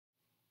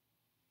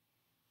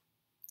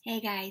Hey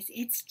guys,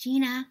 it's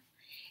Gina,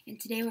 and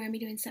today we're going to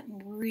be doing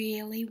something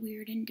really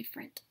weird and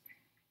different.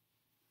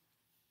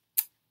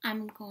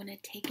 I'm going to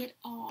take it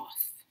all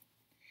off,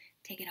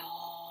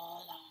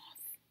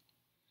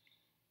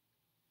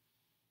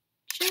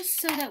 just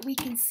so that we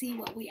can see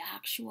what we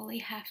actually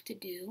have to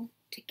do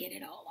to get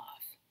it all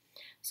off.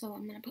 So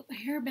I'm going to put my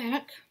hair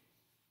back.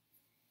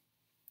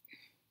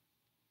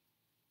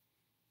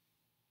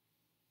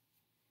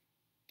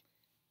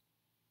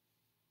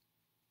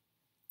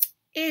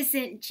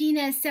 Isn't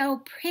Gina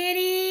so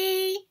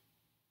pretty?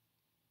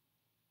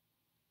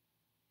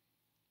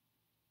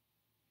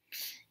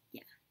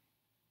 Yeah,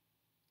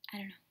 I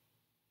don't know,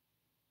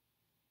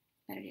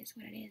 but it is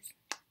what it is.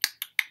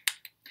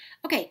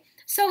 Okay,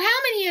 so how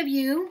many of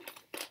you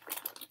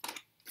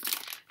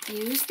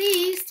use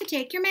these to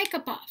take your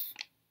makeup off?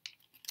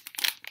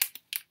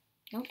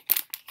 Nope.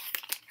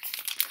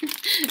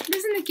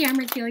 Doesn't the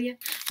camera kill you?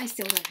 I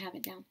still don't have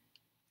it down.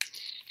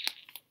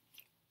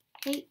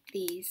 Hate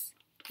these.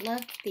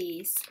 Love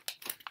these.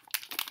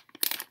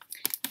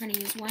 I'm going to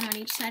use one on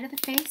each side of the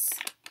face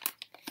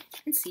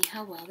and see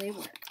how well they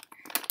work.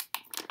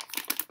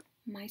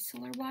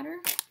 Micellar water.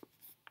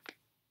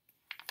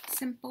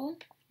 Simple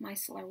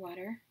micellar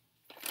water.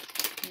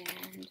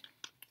 And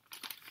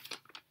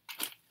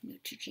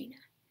Neutragena.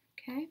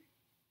 Okay?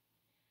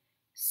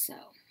 So,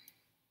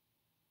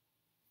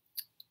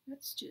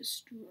 let's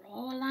just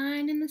draw a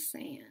line in the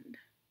sand.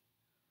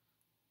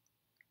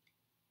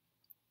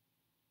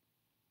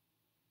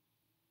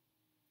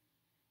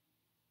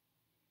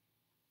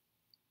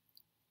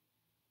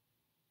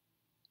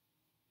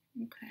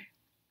 Okay.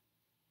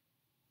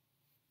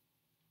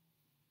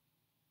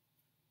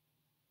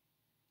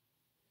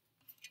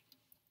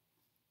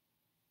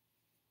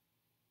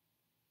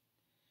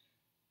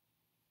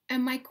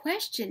 And my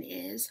question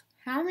is,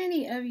 how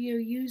many of you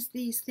use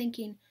these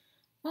thinking,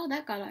 oh,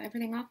 that got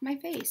everything off my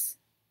face?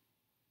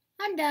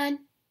 I'm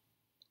done.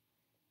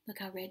 Look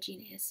how red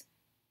Gina is.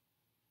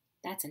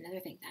 That's another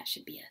thing. That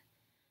should be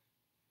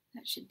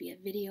a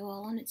video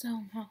all on its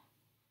own, huh?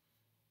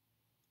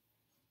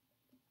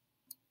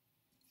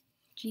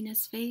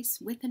 Gina's face,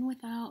 with and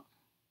without.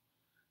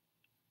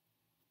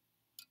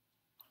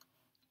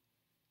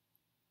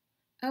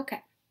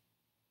 Okay.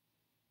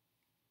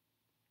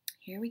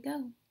 Here we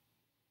go.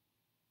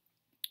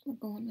 We're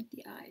going with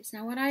the eyes.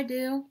 Now what I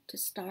do to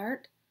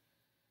start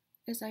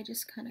is I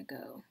just kind of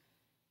go.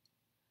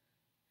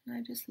 And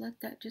I just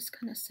let that just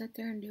kind of sit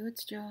there and do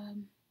its job.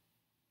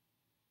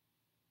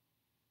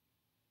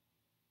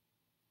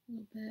 A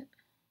little bit.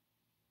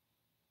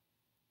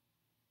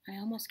 I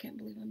almost can't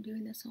believe I'm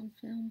doing this on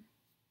film.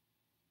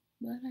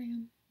 But I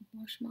am.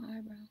 Wash my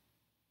eyebrow.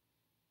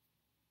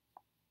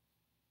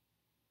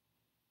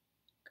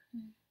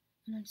 Okay.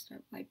 And I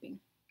start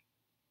wiping.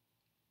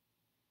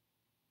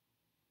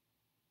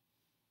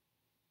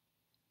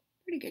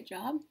 Pretty good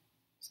job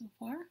so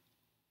far.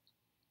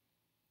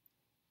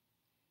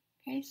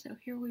 Okay, so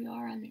here we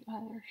are on the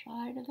other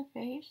side of the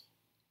face.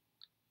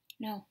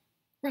 No,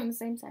 we're on the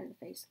same side of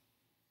the face.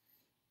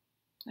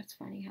 That's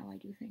funny how I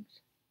do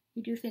things.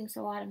 You do things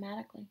so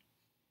automatically.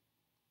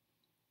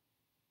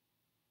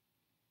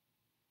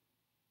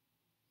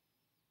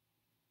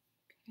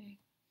 Okay.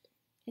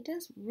 It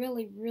does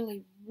really,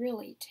 really,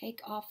 really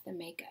take off the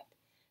makeup.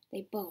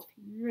 They both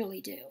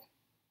really do.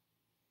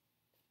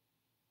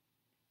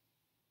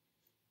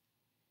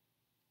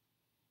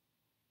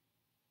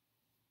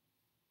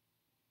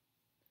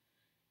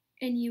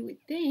 And you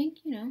would think,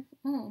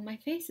 oh, my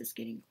face is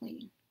getting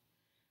clean.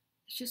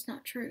 It's just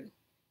not true.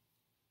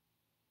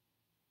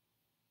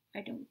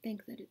 I don't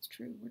think that it's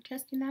true. We're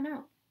testing that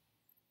out.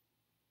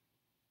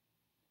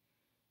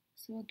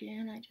 So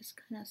again, I just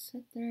kind of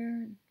sit there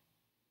and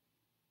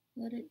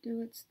let it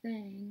do its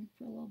thing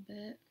for a little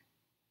bit.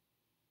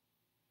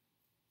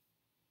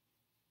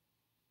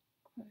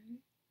 Okay.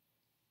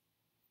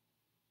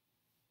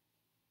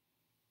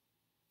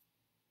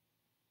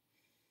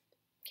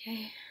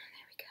 Okay,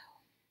 there we go.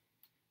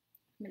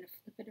 I'm going to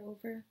flip it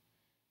over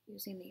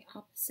using the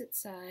opposite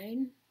side.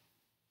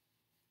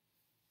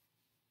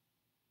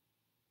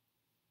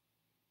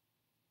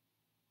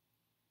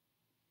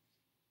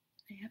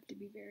 I have to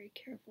be very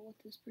careful with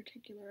this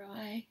particular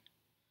eye.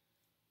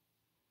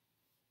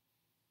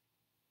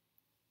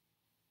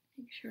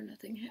 Make sure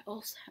nothing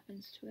else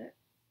happens to it.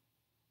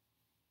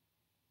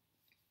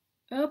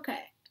 Okay.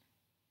 I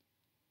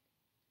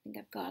think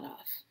I've got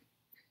off.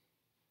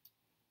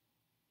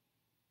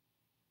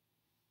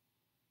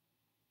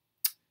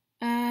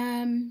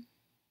 I'm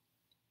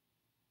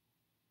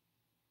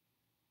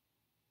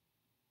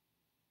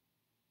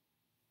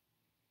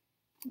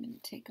going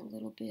to take a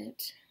little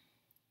bit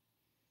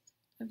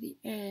of the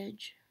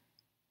edge,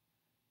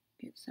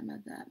 get some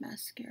of that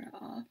mascara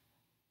off.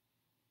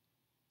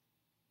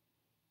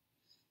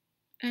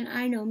 And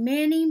I know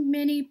many,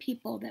 many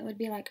people that would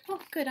be like, oh,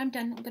 good, I'm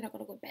done. I'm going to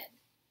go to bed.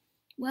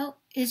 Well,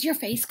 is your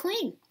face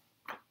clean?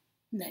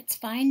 Let's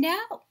find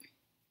out.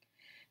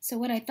 So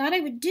what I thought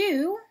I would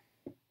do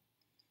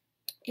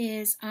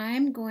is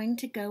I'm going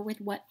to go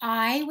with what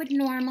I would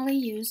normally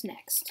use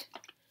next.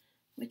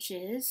 which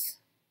is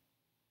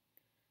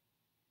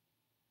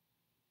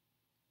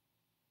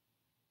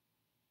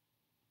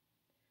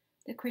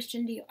the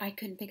Christian Dior, I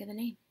couldn't think of the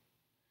name,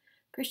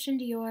 Christian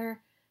Dior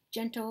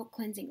Gentle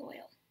Cleansing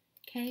Oil.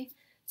 Okay,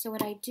 so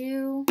what I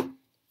do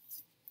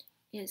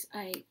is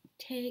I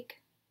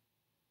take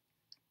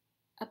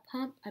a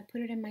pump, I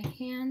put it in my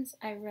hands,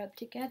 I rub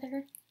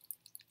together,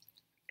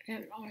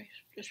 and I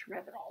just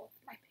rub it all over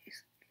my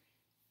face.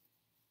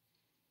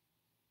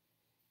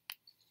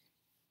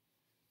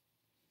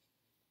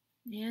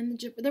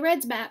 And the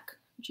red's back.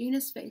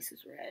 Gina's face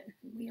is red.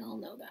 We all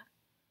know that.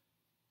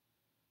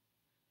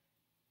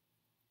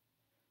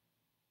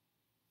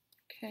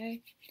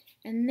 Okay,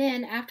 and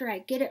then after I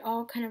get it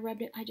all kind of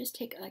rubbed in, I just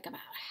take like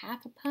about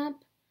half a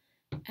pump,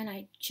 and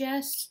I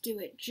just do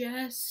it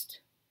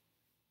just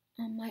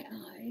on my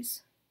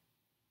eyes.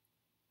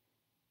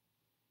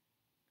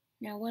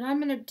 Now what I'm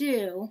going to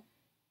do,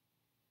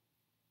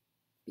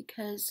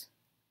 because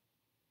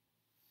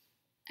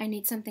I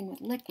need something with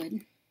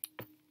liquid,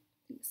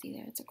 you can see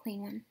there it's a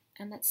clean one,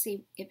 and let's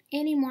see if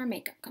any more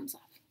makeup comes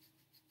off.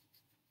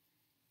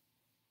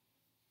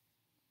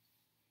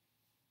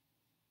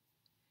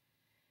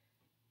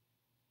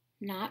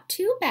 Not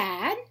too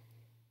bad.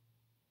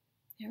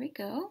 There we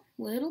go.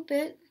 Little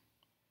bits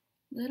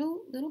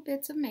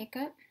of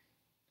makeup.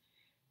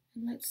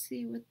 And let's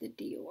see with the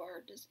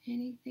Dior. Does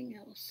anything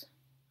else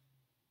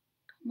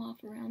come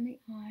off around the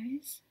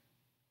eyes?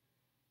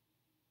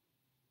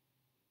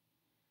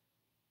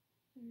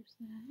 There's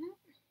that.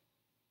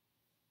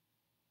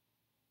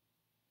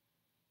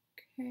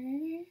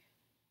 Okay.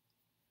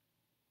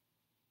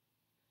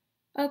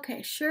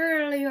 Okay,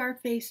 surely our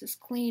face is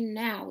clean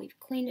now. We've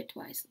cleaned it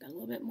twice. Got a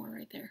little bit more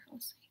right there.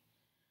 Let's see.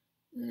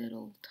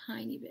 Little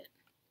tiny bit.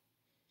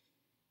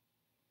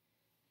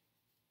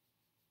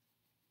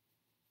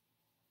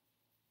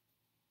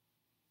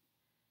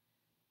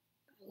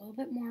 Got a little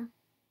bit more.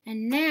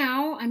 And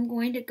now I'm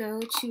going to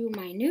go to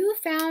my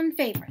newfound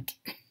favorite.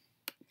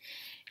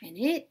 And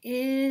it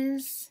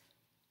is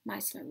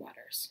micellar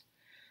waters.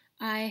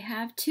 I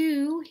have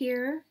two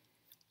here.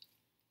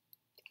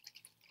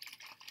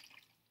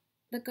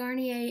 The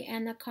Garnier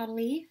and the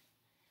Caudalie.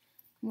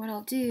 What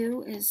I'll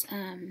do is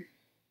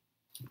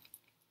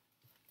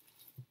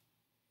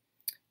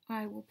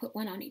I will put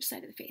one on each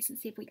side of the face and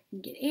see if we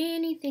can get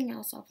anything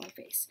else off our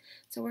face.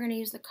 So we're going to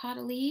use the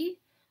Caudalie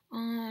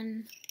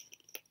on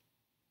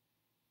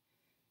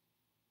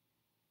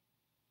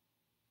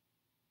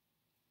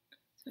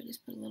so I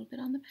just put a little bit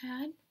on the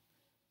pad,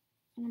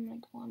 and I'm going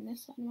to go on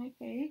this side of my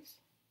face.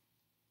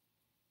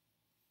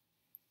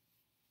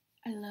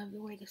 I love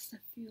the way this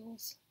stuff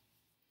feels.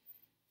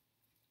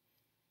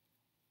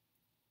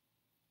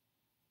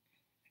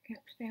 I can't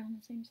stay on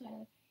the same side of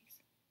the face.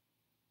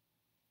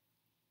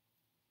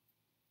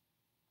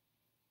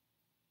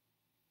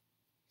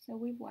 So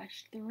we've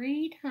washed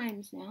 3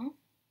 times now.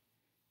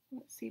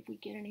 Let's see if we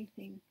get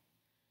anything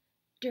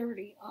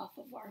dirty off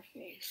of our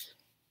face.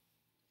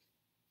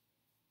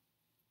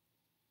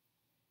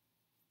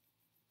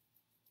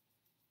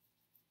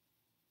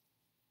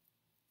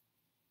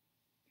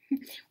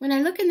 When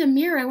I look in the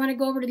mirror, I want to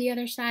go over to the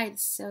other side,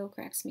 so it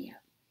cracks me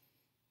up.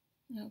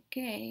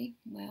 Okay,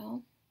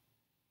 well,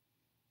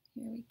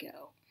 here we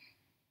go.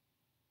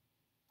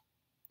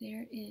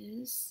 There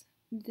is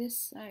this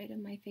side of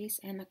my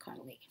face and the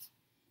Caudalie.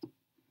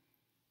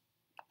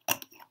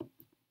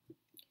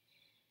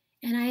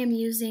 And I am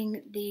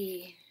using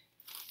the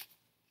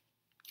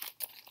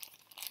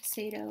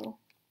Sado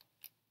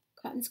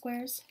cotton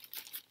squares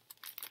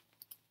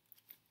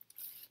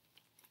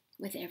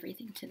with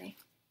everything today.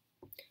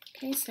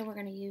 Okay, so we're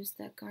going to use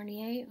the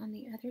Garnier on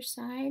the other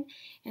side.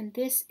 And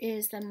this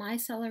is the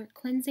micellar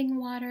cleansing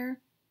water.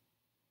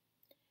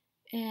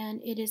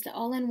 And it is the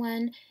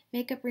all-in-one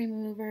makeup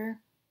remover.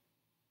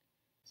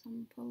 So I'm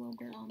going to put a little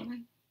bit on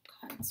my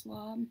cotton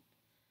swab.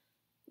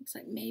 Looks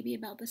like maybe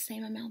about the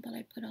same amount that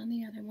I put on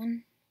the other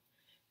one.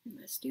 And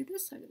let's do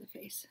this side of the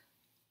face.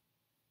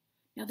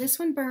 Now this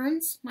one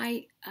burns.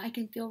 I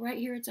can feel right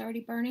here it's already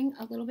burning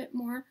a little bit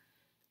more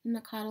than the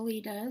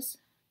Caudalie does.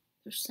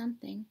 There's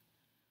something.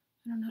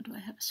 I don't know, do I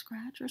have a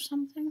scratch or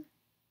something?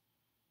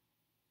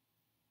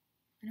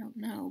 I don't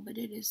know, but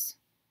it is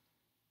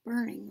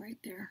burning right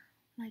there.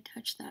 I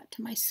touch that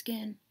to my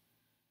skin.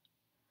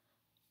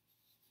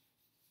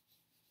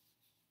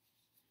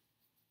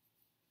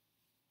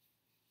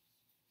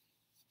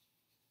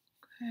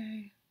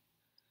 Okay.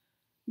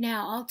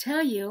 Now, I'll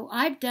tell you,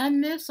 I've done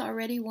this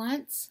already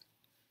once,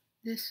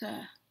 this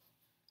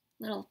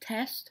little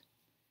test,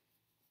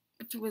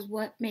 which was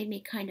what made me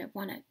kind of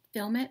want to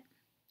film it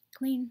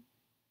clean.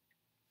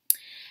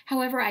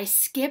 However, I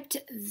skipped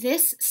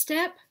this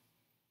step,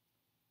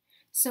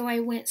 so I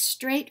went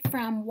straight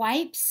from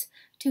wipes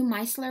to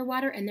micellar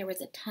water, and there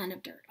was a ton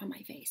of dirt on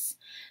my face.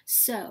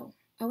 So,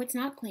 oh, it's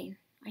not clean.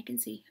 I can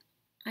see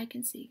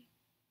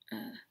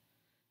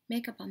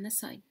makeup on this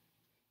side.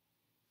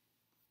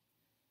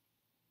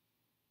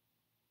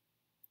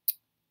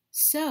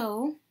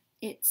 So,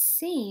 it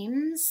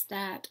seems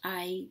that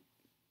I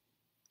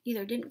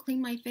either didn't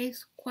clean my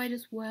face quite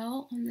as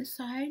well on this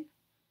side,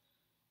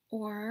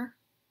 or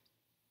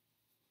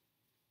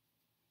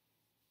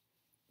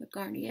the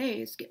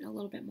Garnier is getting a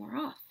little bit more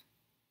off.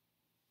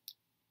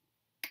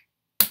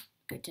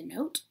 Good to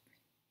note.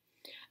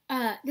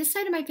 This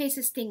side of my face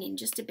is stinging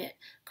just a bit.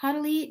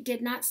 Caudalie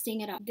did not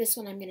sting at all. This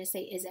one I'm going to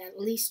say is at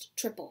least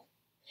triple.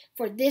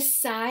 For this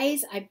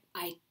size, I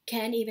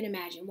can't even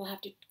imagine. We'll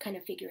have to kind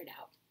of figure it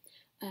out.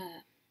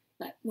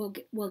 But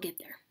we'll get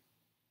there.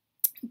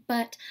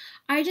 But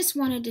I just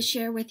wanted to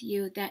share with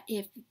you that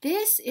if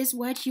this is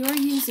what you're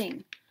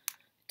using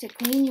to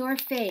clean your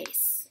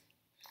face,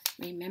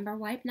 remember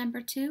wipe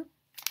number 2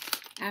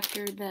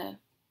 after the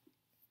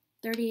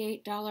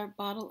 $38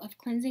 bottle of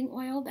cleansing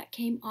oil that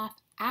came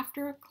off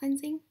after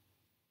cleansing?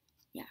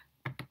 Yeah.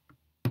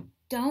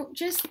 Don't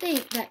just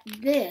think that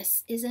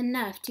this is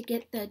enough to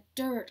get the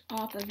dirt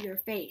off of your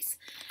face.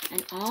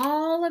 And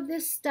all of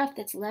this stuff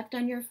that's left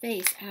on your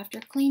face after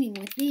cleaning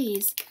with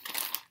these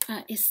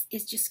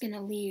is just going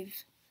to leave,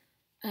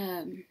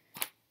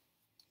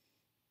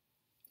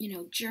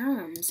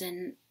 germs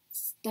and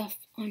stuff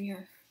on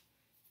your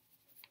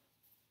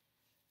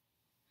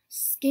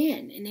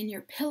skin and in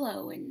your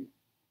pillow, and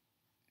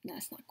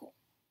that's not cool.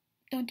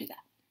 Don't do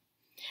that.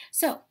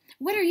 So,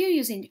 what are you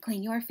using to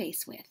clean your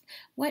face with?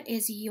 What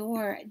is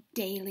your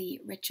daily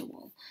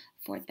ritual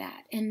for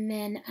that? And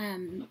then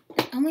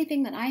the only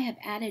thing that I have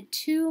added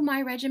to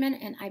my regimen,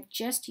 and I've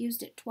just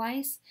used it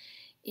twice,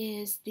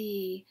 is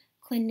the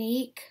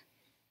Clinique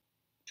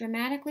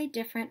Dramatically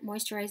Different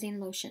Moisturizing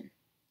Lotion.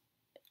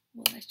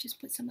 Well, let's just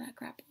put some of that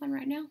crap on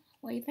right now.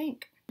 What do you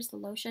think? Here's the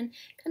lotion.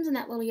 It comes in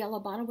that little yellow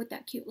bottle with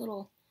that cute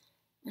little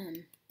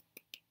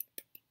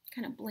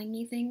kind of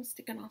blingy thing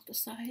sticking off the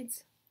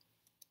sides.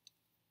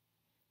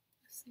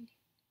 Let's see.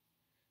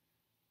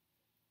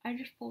 I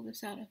just pulled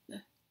this out of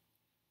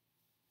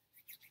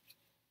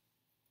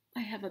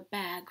I have a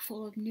bag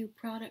full of new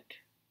product.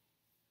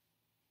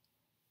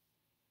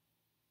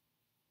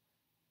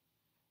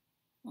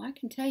 Well, I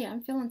can tell you,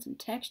 I'm feeling some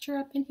texture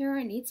up in here.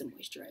 I need some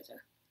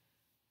moisturizer.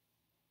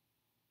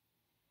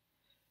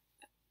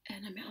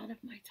 And I'm out of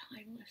my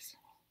Timeless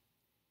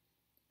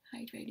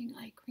Hydrating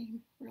Eye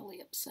Cream. Really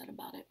upset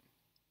about it.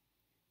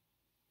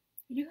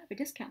 I do have a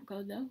discount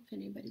code, though, if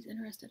anybody's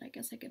interested. I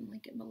guess I can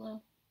link it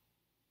below.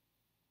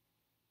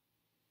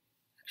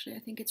 Actually, I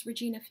think it's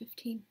Regina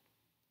 15.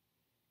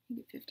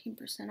 You get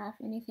 15% off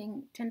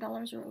anything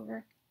 $10 or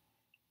over.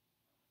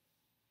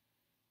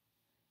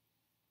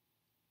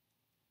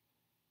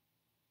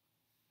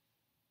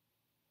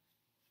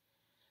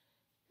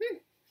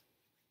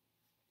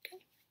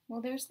 Okay,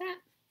 well, there's that.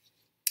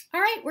 All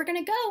right, we're going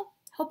to go.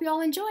 Hope you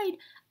all enjoyed.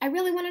 I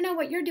really want to know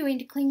what you're doing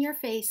to clean your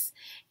face.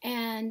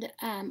 And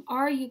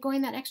are you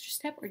going that extra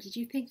step, or did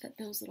you think that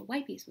those little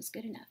wipies was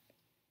good enough?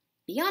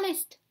 Be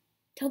honest.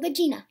 Tell the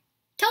Gina.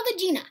 Tell the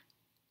Gina.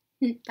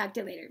 Talk to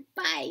you later.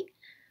 Bye.